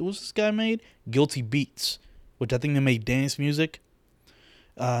who was this guy made? Guilty Beats, which I think they made dance music.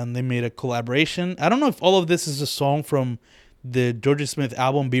 And they made a collaboration. I don't know if all of this is a song from the Georgia Smith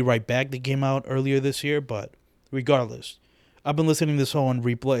album Be Right Back that came out earlier this year, but regardless, I've been listening to this song on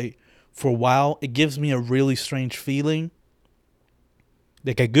replay for a while. It gives me a really strange feeling.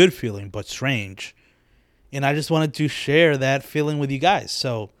 Like a good feeling, but strange. And I just wanted to share that feeling with you guys.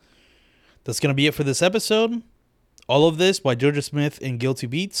 So that's going to be it for this episode. All of this by Georgia Smith and Guilty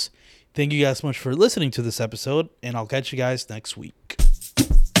Beats. Thank you guys so much for listening to this episode, and I'll catch you guys next week.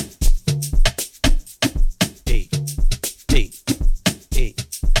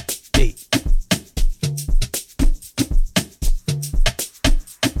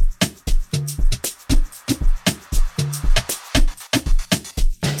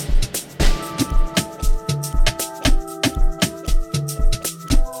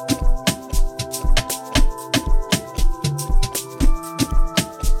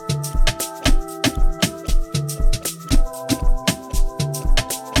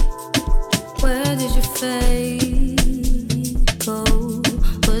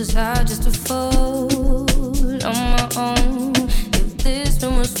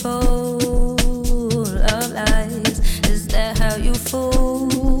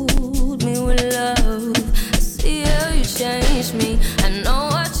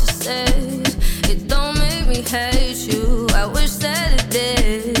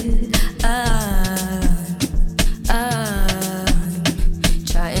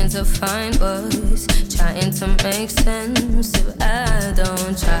 make sense if I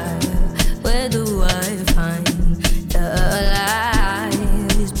don't try. Where do I find the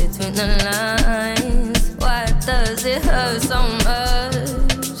lies between the lines? Why does it hurt so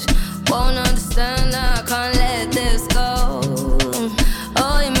much? Won't understand, I can't let this go.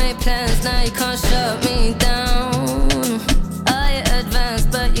 Oh, you made plans, now you can't shut me down. I advance,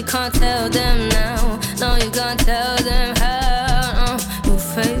 but you can't tell them now. No, you can't tell them how. You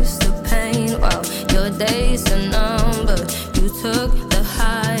face the pain while your days are numbered. You took the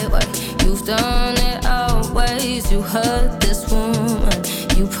highway, you've done it always. You hurt this woman,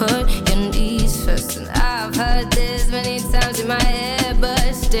 you put your needs first. And I've heard this many times in my head, but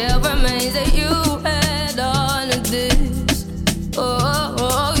it still remains that you had all of this.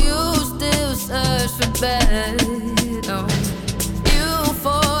 Oh, you still search for better. No. You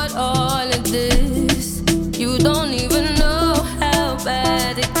fought all of this. You don't even know how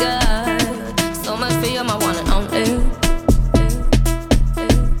bad it got. So much for you, my one and only.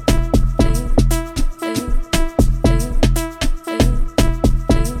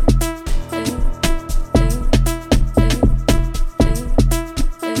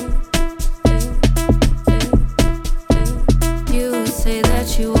 You say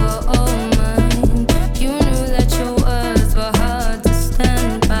that you were all mine. You knew that your words were hard to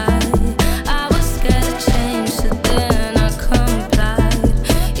stand by. I was scared to change, so then I complied.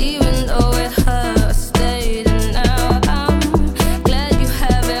 Even though it hurt, I stayed, and now I'm glad you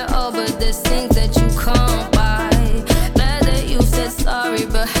have it all. But there's things that you can't buy. Glad that you said sorry,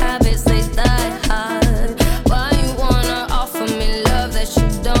 but habits they die hard. Why you wanna offer me love that you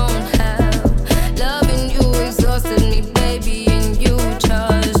don't have? Loving you exhausted me, baby, and you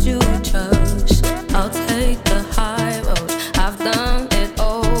chose, you chose. I'll take the high road, I've done it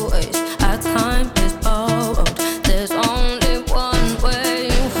always. Our time is borrowed, there's only one way.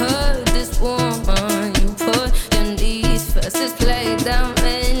 You hurt this woman, you put your needs first. It's played down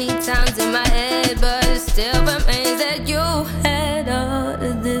many times in my head, but it still remains that you had all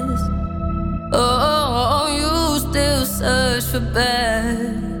of this. Oh, you still search for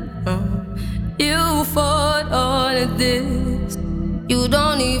better. You fought all of this. You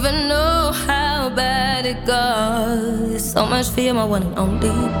don't even know how bad it got. So much for you, my one and only.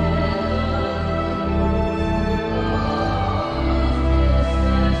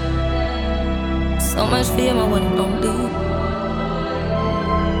 So much for you, my one and only.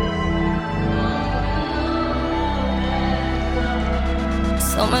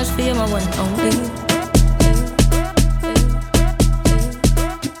 So much for you, my one and only.